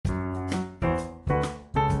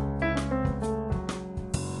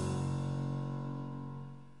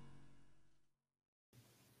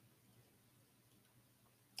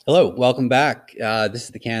Hello, welcome back. This is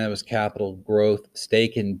the Cannabis Capital Growth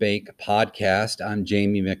Stake and Bake podcast. I'm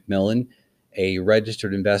Jamie McMillan, a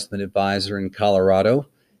registered investment advisor in Colorado,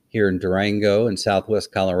 here in Durango in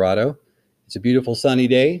Southwest Colorado. It's a beautiful sunny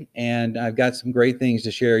day, and I've got some great things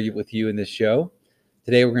to share with you in this show.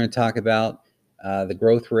 Today, we're going to talk about the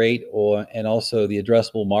growth rate and also the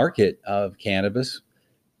addressable market of cannabis.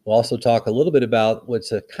 We'll also talk a little bit about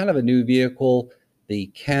what's a kind of a new vehicle, the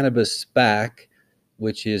Cannabis SPAC,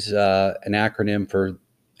 which is an acronym for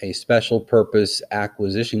a special purpose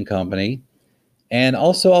acquisition company. And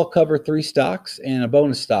also I'll cover 3 stocks and a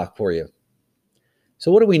bonus stock for you.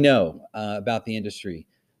 So what do we know about the industry?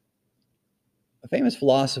 A famous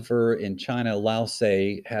philosopher in China, Lao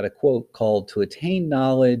Tse, had a quote called, "To attain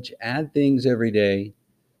knowledge, add things every day,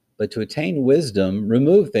 but to attain wisdom,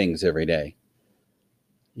 remove things every day."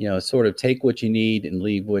 You know, sort of take what you need and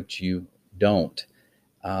leave what you don't.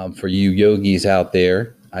 For you yogis out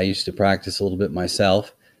there, I used to practice a little bit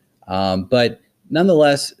myself. But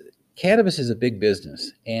nonetheless, cannabis is a big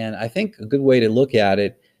business. And I think a good way to look at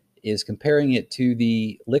it is comparing it to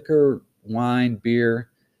the liquor, wine,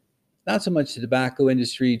 beer, not so much the tobacco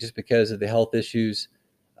industry just because of the health issues.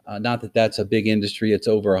 Not that that's a big industry. It's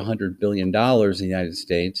over $100 billion in the United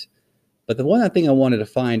States. But the one thing I wanted to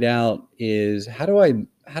find out is how do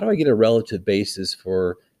I get a relative basis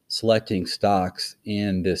for selecting stocks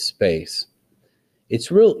in this space?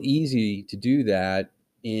 It's real easy to do that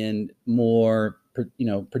in more,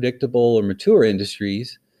 predictable or mature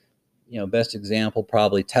industries. Best example,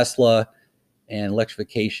 probably Tesla and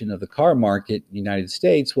electrification of the car market in the United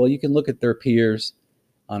States. Well, you can look at their peers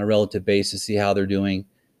on a relative basis, see how they're doing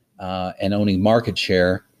and owning market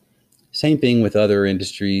share. Same thing with other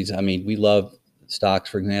industries. I mean, we love stocks,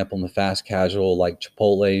 for example, in the fast casual like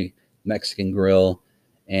Chipotle, Mexican Grill,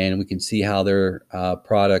 and we can see how their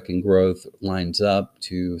product and growth lines up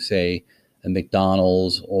to, say, a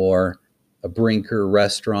McDonald's or a Brinker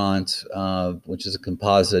restaurant, which is a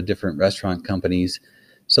composite of different restaurant companies.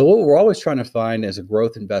 So what we're always trying to find as a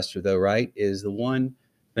growth investor, though, right, is the one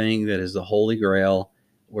thing that is the holy grail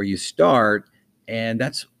where you start, and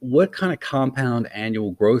that's what kind of compound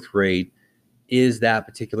annual growth rate is that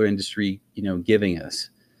particular industry, giving us.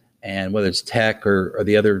 And whether it's tech or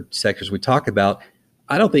the other sectors we talk about,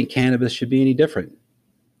 I don't think cannabis should be any different.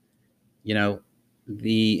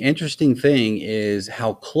 The interesting thing is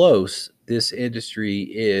how close this industry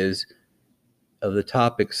is of the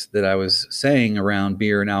topics that I was saying around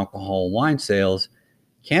beer and alcohol and wine sales.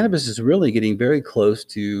 Cannabis is really getting very close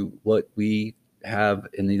to what we have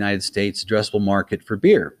in the United States addressable market for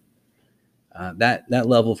beer. That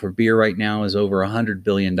level for beer right now is over $100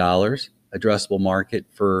 billion addressable market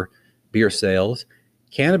for beer sales.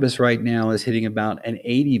 Cannabis right now is hitting about an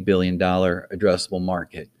 $80 billion addressable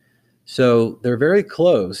market. So they're very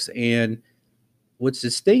close. And what's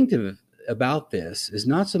distinctive about this is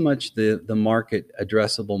not so much the market,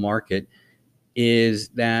 addressable market, is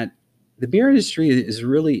that the beer industry is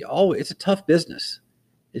really, it's a tough business.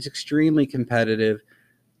 It's extremely competitive.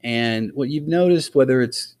 And what you've noticed, whether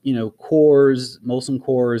it's, Coors, Molson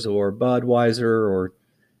Coors, or Budweiser, or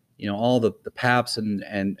all the Pabst and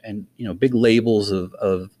big labels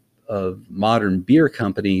of modern beer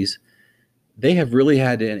companies, they have really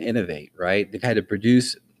had to innovate, right? They've had to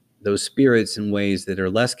produce those spirits in ways that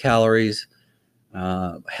are less calories,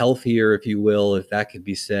 healthier, if you will, if that could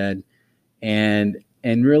be said, and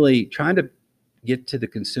really trying to get to the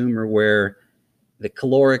consumer where the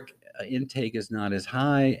caloric intake is not as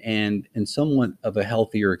high and somewhat of a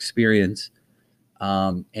healthier experience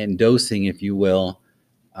and dosing, if you will,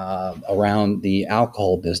 around the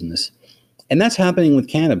alcohol business. And that's happening with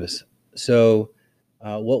cannabis. So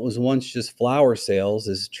what was once just flower sales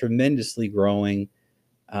is tremendously growing.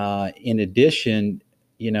 In addition,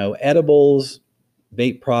 edibles,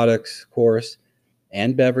 vape products, of course,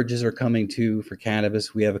 and beverages are coming too for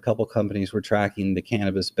cannabis. We have a couple companies we're tracking the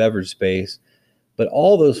cannabis beverage space, but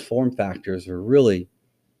all those form factors are really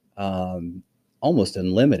almost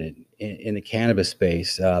unlimited in the cannabis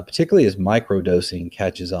space, particularly as microdosing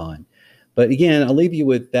catches on. But again, I'll leave you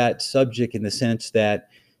with that subject in the sense that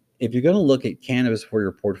if you're going to look at cannabis for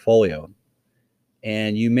your portfolio,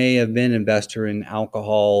 and you may have been an investor in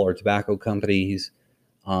alcohol or tobacco companies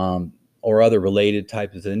or other related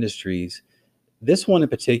types of industries, this one in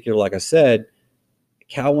particular, like I said,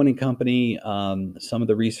 Cowen and Company, some of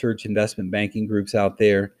the research investment banking groups out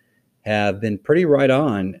there have been pretty right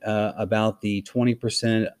on about the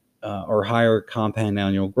 20% or higher compound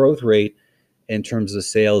annual growth rate in terms of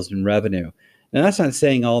sales and revenue. Now, that's not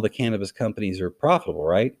saying all the cannabis companies are profitable,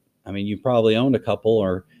 right? I mean, you probably owned a couple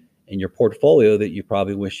or in your portfolio that you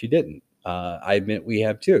probably wish you didn't. I admit we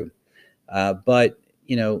have too. But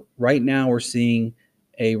right now we're seeing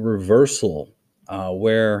a reversal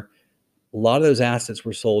where a lot of those assets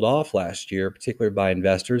were sold off last year, particularly by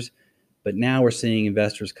investors. But now we're seeing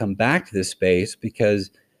investors come back to this space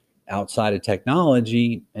because outside of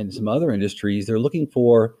technology and some other industries, they're looking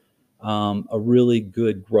for a really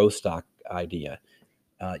good growth stock idea.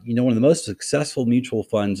 One of the most successful mutual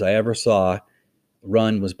funds I ever saw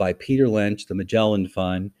run was by Peter Lynch, the Magellan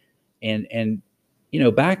Fund, and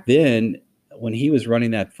back then when he was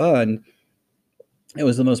running that fund, it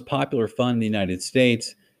was the most popular fund in the United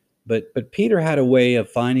States. But Peter had a way of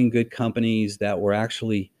finding good companies that were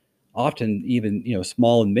actually often even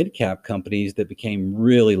small and mid cap companies that became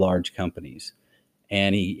really large companies,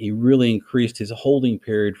 and he really increased his holding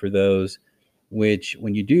period for those. Which,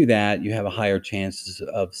 when you do that, you have a higher chances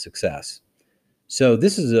of success. So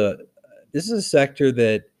this is a sector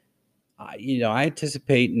that I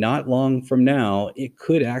anticipate not long from now it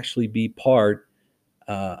could actually be part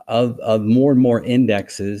of more and more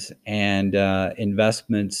indexes and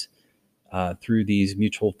investments through these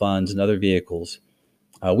mutual funds and other vehicles.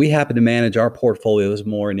 We happen to manage our portfolios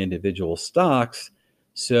more in individual stocks.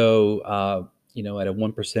 So, at a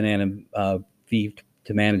 1% annum fee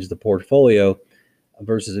to manage the portfolio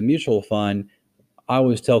versus a mutual fund, I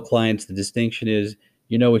always tell clients the distinction is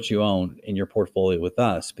you know what you own in your portfolio with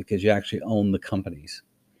us because you actually own the companies.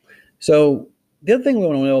 So, the other thing we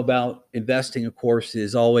want to know about investing, of course,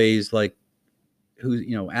 is always like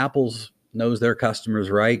Apple's knows their customers,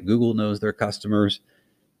 right? Google knows their customers.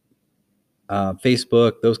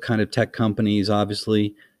 Facebook, those kind of tech companies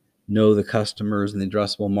obviously know the customers in the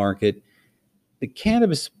addressable market. The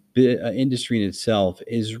cannabis industry in itself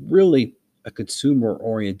is really a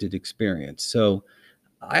consumer-oriented experience. So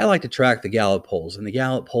I like to track the Gallup polls, and the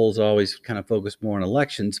Gallup polls always kind of focus more on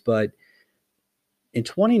elections. But in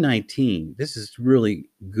 2019, this is really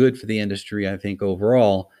good for the industry, I think,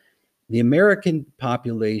 overall. The American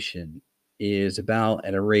population is about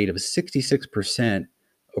at a rate of 66%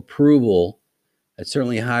 approval. That's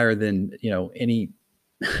certainly higher than any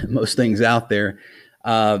most things out there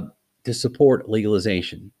to support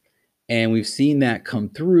legalization. And we've seen that come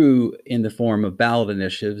through in the form of ballot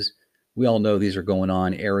initiatives. We all know these are going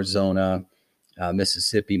on: Arizona,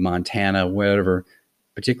 Mississippi, Montana, whatever,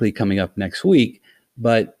 particularly coming up next week.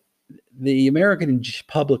 But the American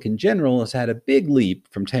public in general has had a big leap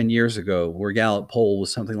from 10 years ago, where Gallup poll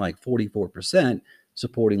was something like 44%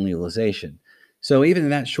 supporting legalization. So even in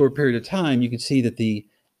that short period of time, you can see that the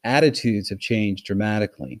attitudes have changed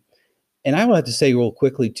dramatically. And I would have to say real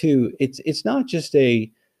quickly too, it's not just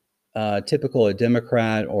a typical a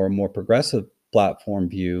Democrat or a more progressive platform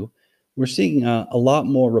view. We're seeing a lot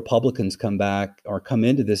more Republicans come back or come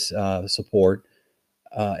into this support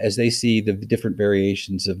as they see the different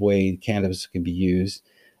variations of way cannabis can be used.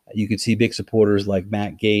 You could see big supporters like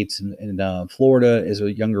Matt Gaetz in Florida as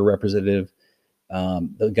a younger representative.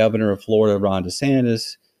 The governor of Florida, Ron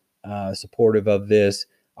DeSantis, supportive of this.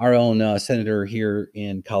 Our own senator here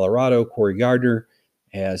in Colorado, Cory Gardner,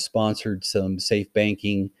 has sponsored some safe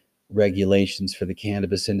banking regulations for the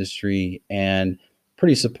cannabis industry and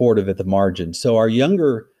pretty supportive at the margin. So our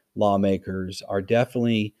younger lawmakers are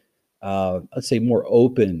definitely, let's say, more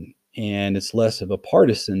open, and it's less of a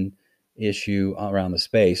partisan issue around the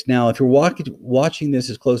space. Now, if you're watching this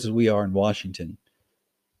as close as we are in Washington,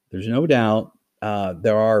 there's no doubt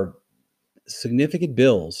there are significant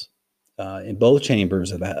bills in both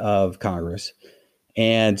chambers of Congress,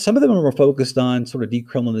 and some of them are focused on sort of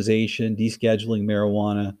decriminalization, descheduling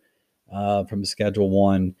marijuana from Schedule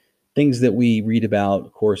One, things that we read about,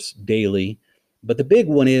 of course, daily. But the big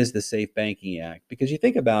one is the Safe Banking Act, because you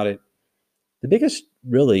think about it, the biggest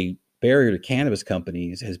really barrier to cannabis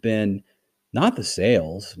companies has been not the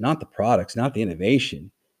sales, not the products, not the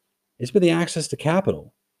innovation. It's been the access to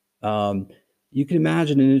capital. You can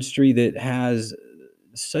imagine an industry that has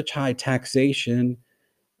such high taxation,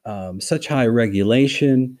 such high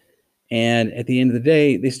regulation, and at the end of the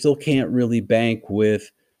day, they still can't really bank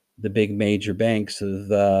with the big major banks of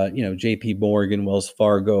J.P. Morgan, Wells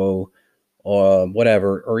Fargo, or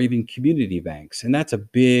whatever, or even community banks, and that's a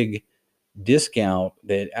big discount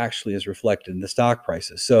that actually is reflected in the stock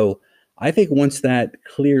prices. So I think once that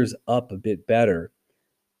clears up a bit better,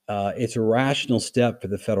 it's a rational step for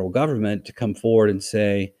the federal government to come forward and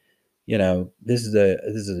say, this is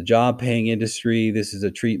a job paying industry. This is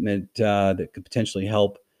a treatment that could potentially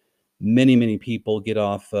help many, many people get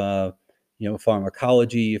off,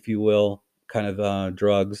 pharmacology, if you will, kind of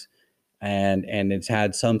drugs, and it's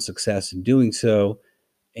had some success in doing so.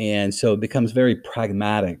 And so it becomes very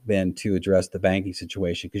pragmatic then to address the banking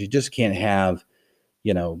situation, because you just can't have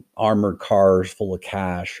armored cars full of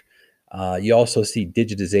cash. You also see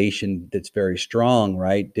digitization that's very strong,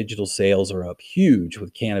 right? Digital sales are up huge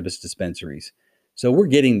with cannabis dispensaries. So we're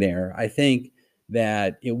getting there. I think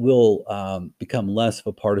that it will become less of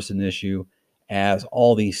a partisan issue as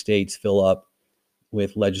all these states fill up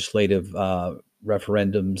with legislative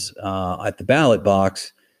referendums at the ballot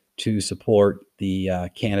box to support the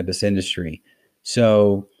cannabis industry.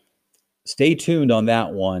 So stay tuned on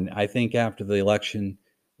that one. I think after the election,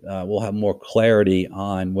 we'll have more clarity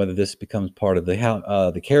on whether this becomes part of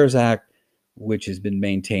the CARES Act, which has been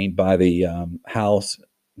maintained by the House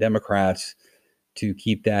Democrats to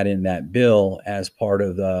keep that in that bill as part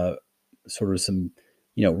of the sort of some,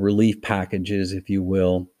 relief packages, if you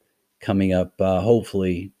will, coming up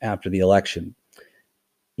hopefully after the election.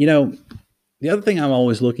 The other thing I'm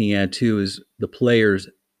always looking at too is the players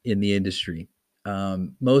in the industry.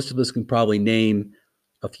 Most of us can probably name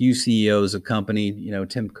a few CEOs of company,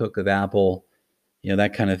 Tim Cook of Apple,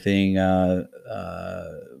 that kind of thing,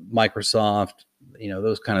 Microsoft,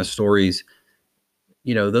 those kind of stories.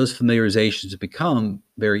 Those familiarizations have become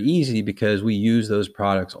very easy because we use those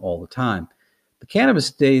products all the time. The cannabis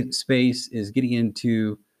space is getting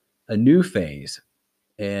into a new phase.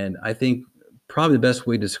 And I think probably the best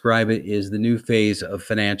way to describe it is the new phase of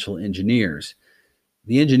financial engineers.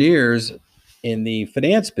 The engineers in the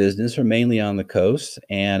finance business are mainly on the coast,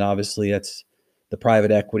 and obviously that's the private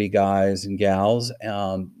equity guys and gals,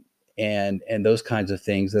 and those kinds of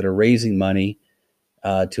things that are raising money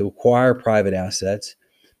to acquire private assets.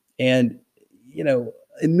 And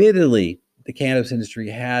admittedly, the cannabis industry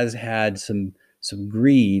has had some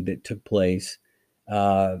greed that took place.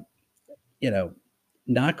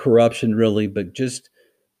 Not corruption really, but just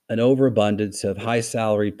an overabundance of high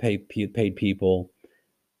salary paid people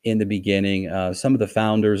in the beginning. Some of the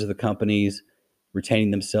founders of the companies retaining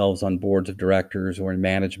themselves on boards of directors or in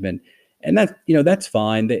management. And that's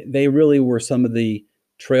fine. They really were some of the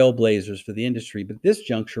trailblazers for the industry. But this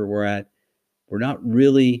juncture we're not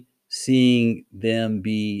really seeing them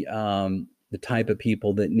be the type of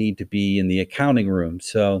people that need to be in the accounting room.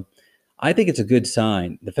 So I think it's a good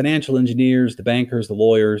sign. The financial engineers, the bankers, the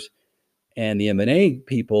lawyers, and the M&A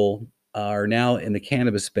people are now in the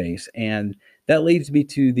cannabis space. And that leads me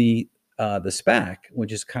to the SPAC,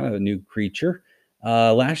 which is kind of a new creature.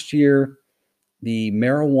 Last year, the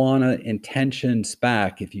Marijuana Intention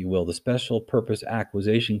SPAC, if you will, the Special Purpose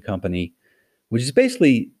Acquisition Company, which is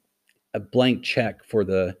basically a blank check for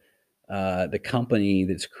the company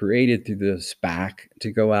that's created through the SPAC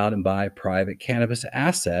to go out and buy private cannabis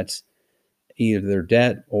assets, either their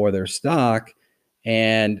debt or their stock,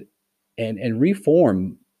 and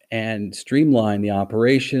reform and streamline the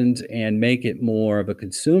operations and make it more of a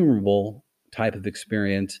consumable type of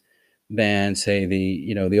experience than, say,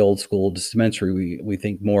 the old school dispensary we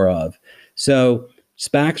think more of. So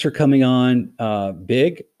SPACs are coming on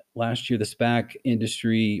big. Last year, the SPAC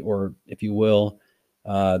industry, or if you will,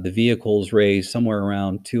 the vehicles raised somewhere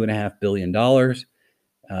around $2.5 billion.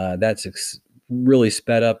 That's really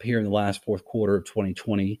sped up here in the last fourth quarter of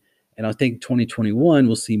 2020. And I think 2021,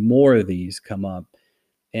 we'll see more of these come up.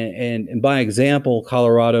 And by example,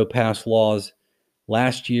 Colorado passed laws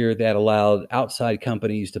last year that allowed outside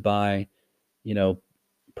companies to buy,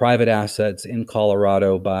 private assets in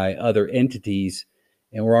Colorado by other entities.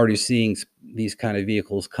 And we're already seeing these kind of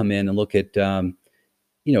vehicles come in and look at,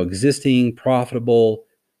 existing profitable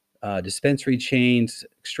dispensary chains,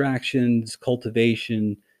 extractions,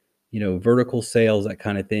 cultivation, vertical sales, that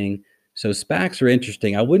kind of thing. So SPACs are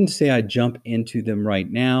interesting. I wouldn't say I'd jump into them right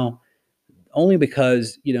now, only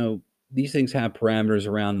because, these things have parameters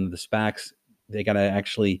around them. The SPACs, they got to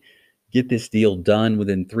actually get this deal done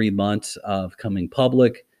within 3 months of coming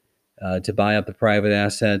public to buy up the private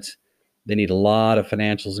assets. They need a lot of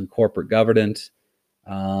financials and corporate governance.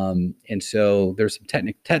 And so there's some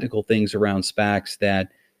technical things around SPACs that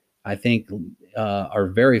I think are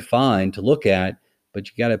very fine to look at, but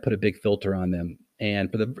you got to put a big filter on them.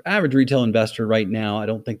 And for the average retail investor right now, I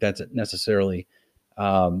don't think that's necessarily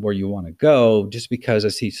where you want to go, just because I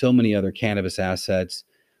see so many other cannabis assets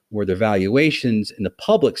where their valuations in the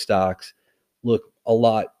public stocks look a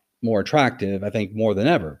lot more attractive, I think, more than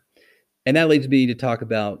ever. And that leads me to talk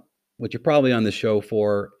about what you're probably on the show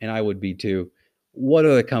for, and I would be too. What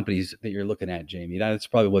are the companies that you're looking at, Jamie? That's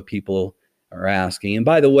probably what people are asking. And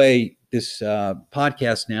by the way, this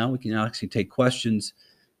podcast now, we can actually take questions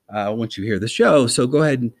once you hear the show. So go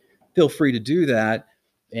ahead and feel free to do that.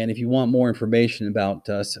 And if you want more information about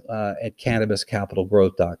us at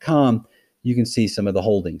cannabiscapitalgrowth.com, you can see some of the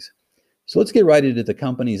holdings. So let's get right into the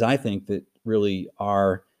companies I think that really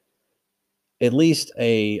are at least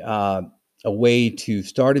a a way to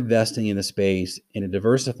start investing in the space in a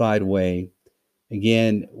diversified way.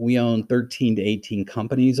 Again, we own 13 to 18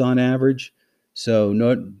 companies on average. So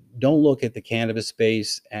don't look at the cannabis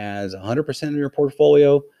space as 100% of your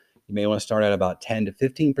portfolio. You may want to start at about 10 to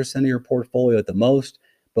 15% of your portfolio at the most.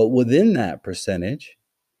 But within that percentage,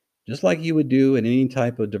 just like you would do in any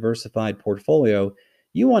type of diversified portfolio,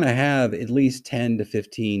 you want to have at least 10 to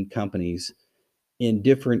 15 companies in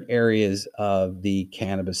different areas of the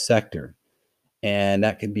cannabis sector. And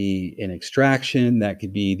that could be in extraction, that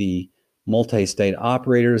could be the multi-state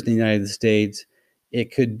operators in the United States.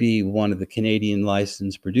 It could be one of the Canadian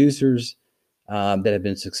licensed producers that have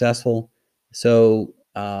been successful. So,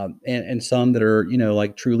 and some that are,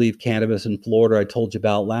 like True Leaf Cannabis in Florida, I told you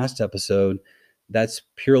about last episode. That's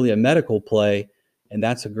purely a medical play. And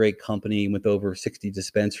that's a great company with over 60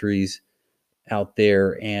 dispensaries out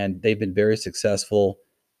there. And they've been very successful,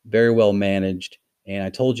 very well managed. And I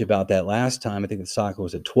told you about that last time. I think the stock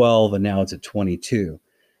was at 12 and now it's at 22.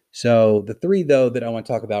 So the three, though, that I want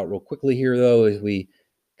to talk about real quickly here, though, as we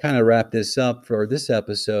kind of wrap this up for this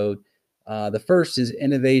episode. The first is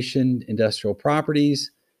Innovation Industrial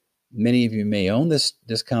Properties. Many of you may own this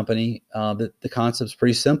company. The concept's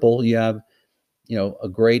pretty simple. You have, a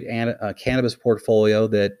great cannabis portfolio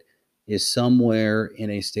that is somewhere in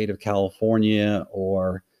a state of California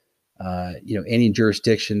or any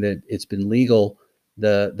jurisdiction that it's been legal.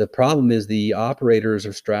 The problem is the operators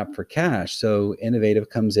are strapped for cash. So Innovative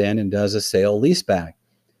comes in and does a sale leaseback.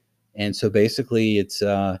 And so basically it's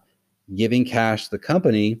giving cash to the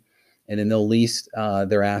company, and then they'll lease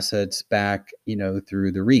their assets back,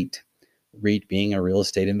 through the REIT being a real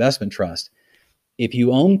estate investment trust. If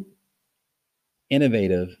you own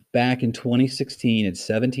Innovative back in 2016 at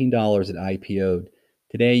 $17 at IPO'd,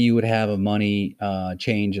 today you would have a money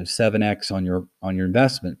change of 7x on your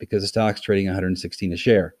investment because the stock's trading 116 a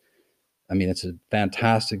share. I mean, it's a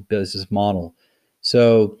fantastic business model.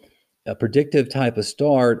 So a predictive type of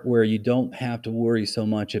start where you don't have to worry so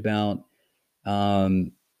much about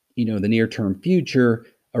the near-term future,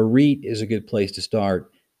 a REIT is a good place to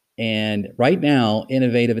start. And right now,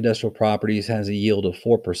 Innovative Industrial Properties has a yield of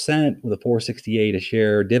 4% with a $4.68 a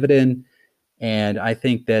share dividend. And I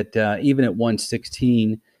think that even at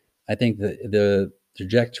 116, I think the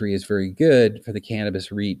trajectory is very good for the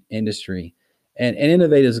cannabis REIT industry. And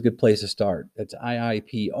Innovative is a good place to start. That's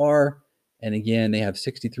IIPR. And again, they have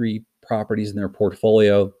 63 properties in their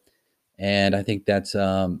portfolio. And I think that's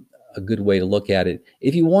a good way to look at it.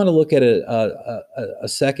 If you want to look at a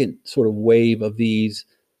second sort of wave of these,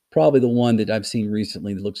 probably the one that I've seen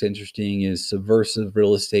recently that looks interesting is Subversive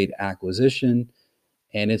Real Estate Acquisition.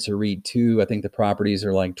 And it's a REIT too. I think the properties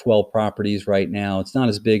are like 12 properties right now. It's not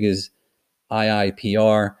as big as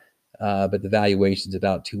IIPR, but the valuation is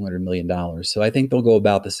about $200 million. So I think they'll go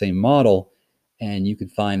about the same model, and you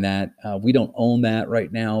could find that. We don't own that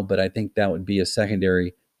right now, but I think that would be a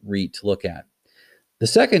secondary REIT to look at. The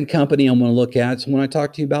second company I'm going to look at is one I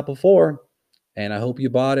talked to you about before, and I hope you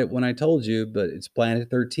bought it when I told you, but it's Planet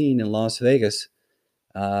 13 in Las Vegas.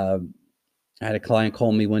 I had a client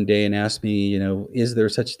call me one day and ask me, is there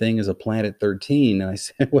such thing as a Planet 13? And I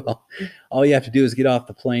said, well, all you have to do is get off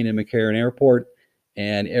the plane in McCarran Airport,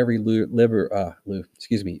 and every Uber or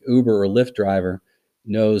Lyft driver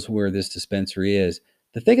knows where this dispensary is.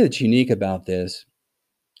 The thing that's unique about this,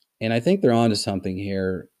 and I think they're onto something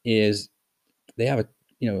here, is they have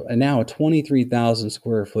now a 23,000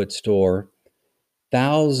 square foot store,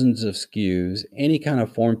 thousands of SKUs, any kind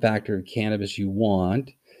of form factor of cannabis you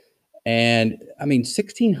want. And I mean,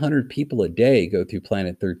 1,600 people a day go through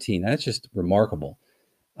Planet 13. That's just remarkable.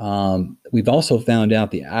 We've also found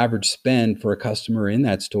out the average spend for a customer in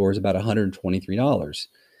that store is about $123.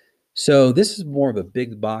 So this is more of a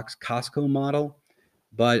big box Costco model.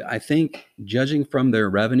 But I think judging from their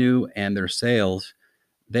revenue and their sales,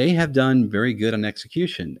 they have done very good on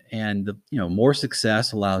execution. And more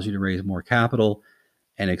success allows you to raise more capital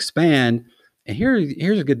and expand. And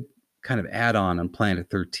here's a good kind of add-on on Planet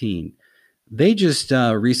 13. They just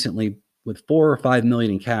recently, with $4 or $5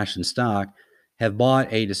 million in cash and stock, have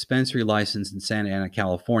bought a dispensary license in Santa Ana,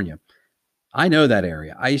 California. I know that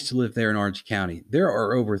area. I used to live there in Orange County. There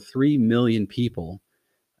are over 3 million people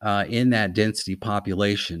in that density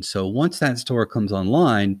population. So once that store comes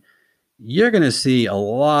online, you're going to see a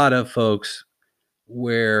lot of folks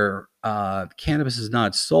where cannabis is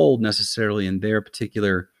not sold necessarily in their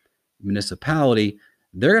particular municipality.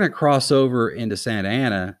 They're going to cross over into Santa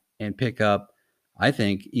Ana and pick up, I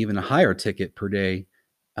think, even a higher ticket per day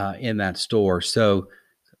in that store. So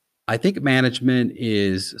I think management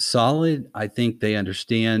is solid. I think they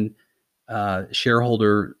understand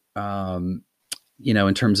shareholder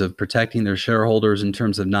in terms of protecting their shareholders, in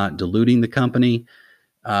terms of not diluting the company.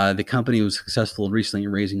 The company was successful recently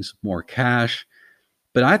in raising some more cash.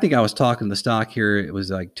 But I think I was talking the stock here. It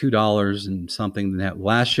was like $2 and something that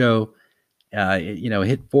last show. It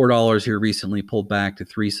hit $4 here recently, pulled back to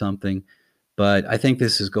 3 something. But I think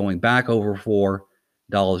this is going back over $4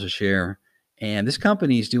 a share. And this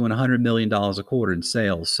company is doing $100 million a quarter in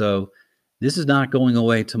sales. So this is not going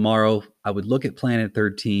away tomorrow. I would look at Planet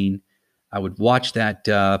 13. I would watch that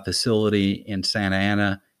facility in Santa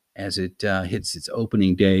Ana as it hits its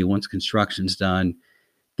opening day once construction's done.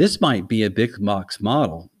 This might be a big box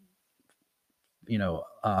model, a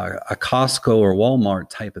Costco or Walmart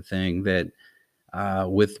type of thing that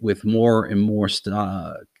with more and more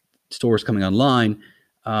stores coming online,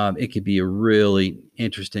 it could be a really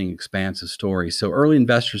interesting, expansive story. So early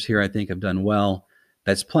investors here, I think, have done well.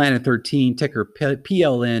 That's Planet 13, ticker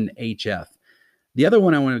PLNHF. The other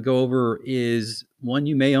one I want to go over is one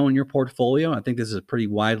you may own in your portfolio. I think this is a pretty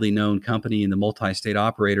widely known company in the multi-state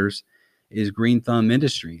operators, is Green Thumb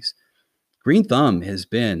Industries. Green Thumb has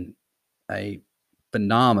been a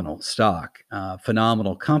phenomenal stock,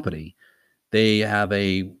 phenomenal company. They have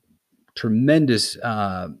a tremendous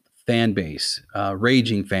fan base,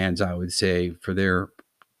 raging fans, I would say, for their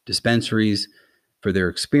dispensaries, for their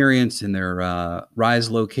experience in their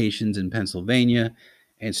Rise locations in Pennsylvania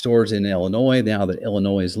and stores in Illinois. Now that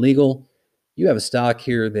Illinois is legal, you have a stock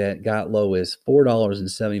here that got low as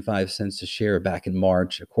 $4.75 a share back in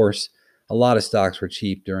March. Of course, a lot of stocks were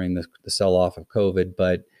cheap during the sell-off of COVID,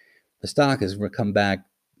 but the stock has come back,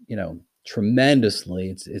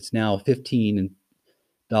 tremendously. It's now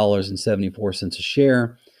 $15.74 a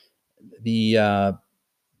share. The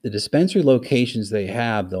dispensary locations they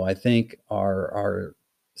have, though, I think are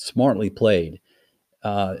smartly played.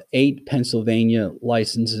 8 Pennsylvania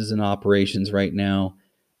licenses and operations right now,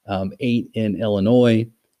 8 in Illinois,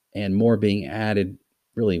 and more being added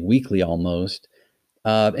really weekly almost.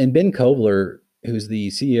 And Ben Kovler, who's the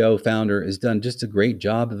CEO founder, has done just a great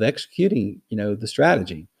job of executing, the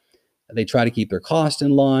strategy. They try to keep their cost in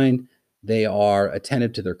line. They are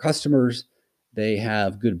attentive to their customers. They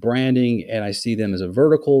have good branding, and I see them as a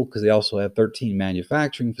vertical because they also have 13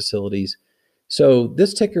 manufacturing facilities. So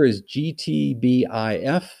this ticker is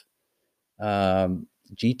GTBIF,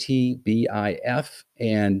 GTBIF,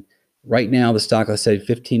 and right now the stock, let's say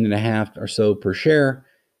 15.5 or so per share.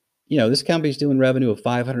 This company's doing revenue of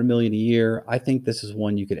 $500 million a year. I think this is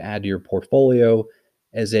one you could add to your portfolio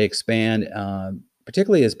as they expand,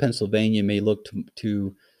 particularly as Pennsylvania may look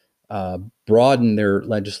to broaden their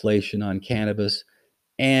legislation on cannabis.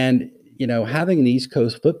 And, having an East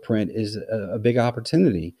Coast footprint is a big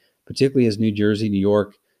opportunity, particularly as New Jersey, New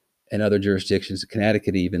York, and other jurisdictions,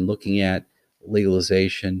 Connecticut even, looking at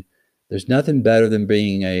legalization. There's nothing better than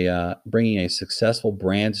bringing a successful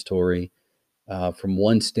brand story from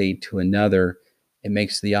one state to another. It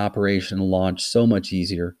makes the operation launch so much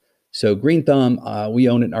easier. So Green Thumb, we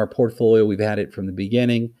own it in our portfolio. We've had it from the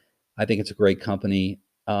beginning. I think it's a great company.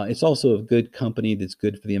 It's also a good company that's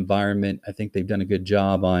good for the environment. I think they've done a good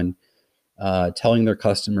job on telling their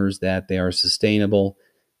customers that they are sustainable.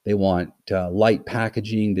 They want light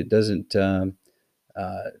packaging that doesn't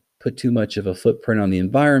put too much of a footprint on the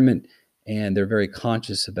environment. And they're very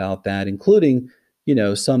conscious about that, including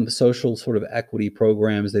some social sort of equity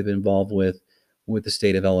programs they've been involved with the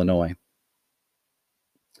state of Illinois.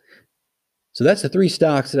 So that's the 3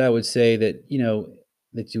 stocks that I would say that,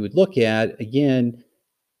 that you would look at. Again,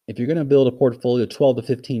 if you're going to build a portfolio of 12 to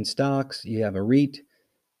 15 stocks, you have a REIT,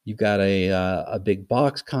 you've got a big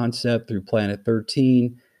box concept through Planet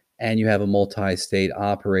 13, and you have a multi-state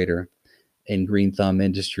operator in Green Thumb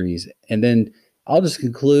Industries. And then I'll just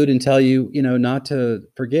conclude and tell you, not to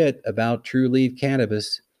forget about Trulieve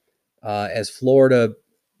Cannabis. As Florida,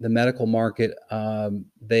 the medical market,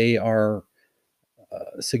 they are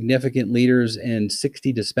significant leaders in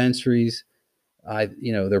 60 dispensaries.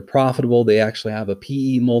 They're profitable. They actually have a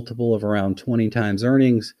PE multiple of around 20 times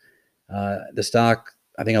earnings. The stock,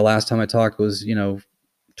 I think the last time I talked was,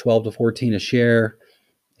 12 to 14 a share.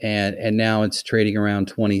 And now it's trading around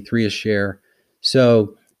 23 a share.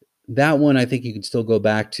 So that one, I think you can still go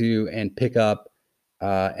back to and pick up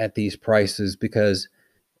at these prices because,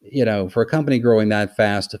 for a company growing that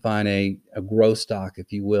fast to find a growth stock,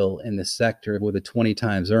 if you will, in the sector with a 20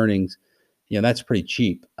 times earnings, that's pretty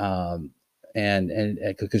cheap. And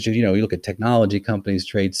because, you look at technology companies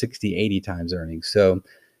trade 60, 80 times earnings. So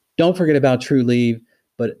don't forget about Trulieve,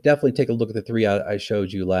 but definitely take a look at the 3 I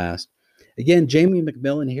showed you last. Again, Jamie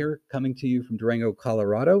McMillan here, coming to you from Durango,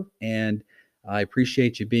 Colorado, and I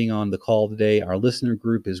appreciate you being on the call today. Our listener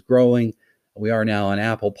group is growing. We are now on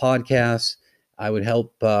Apple Podcasts. I would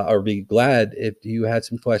help or be glad if you had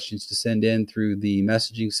some questions to send in through the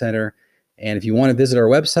messaging center. And if you want to visit our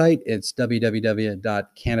website, it's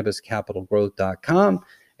www.cannabiscapitalgrowth.com.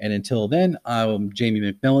 And until then, I'm Jamie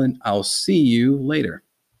McMillan. I'll see you later.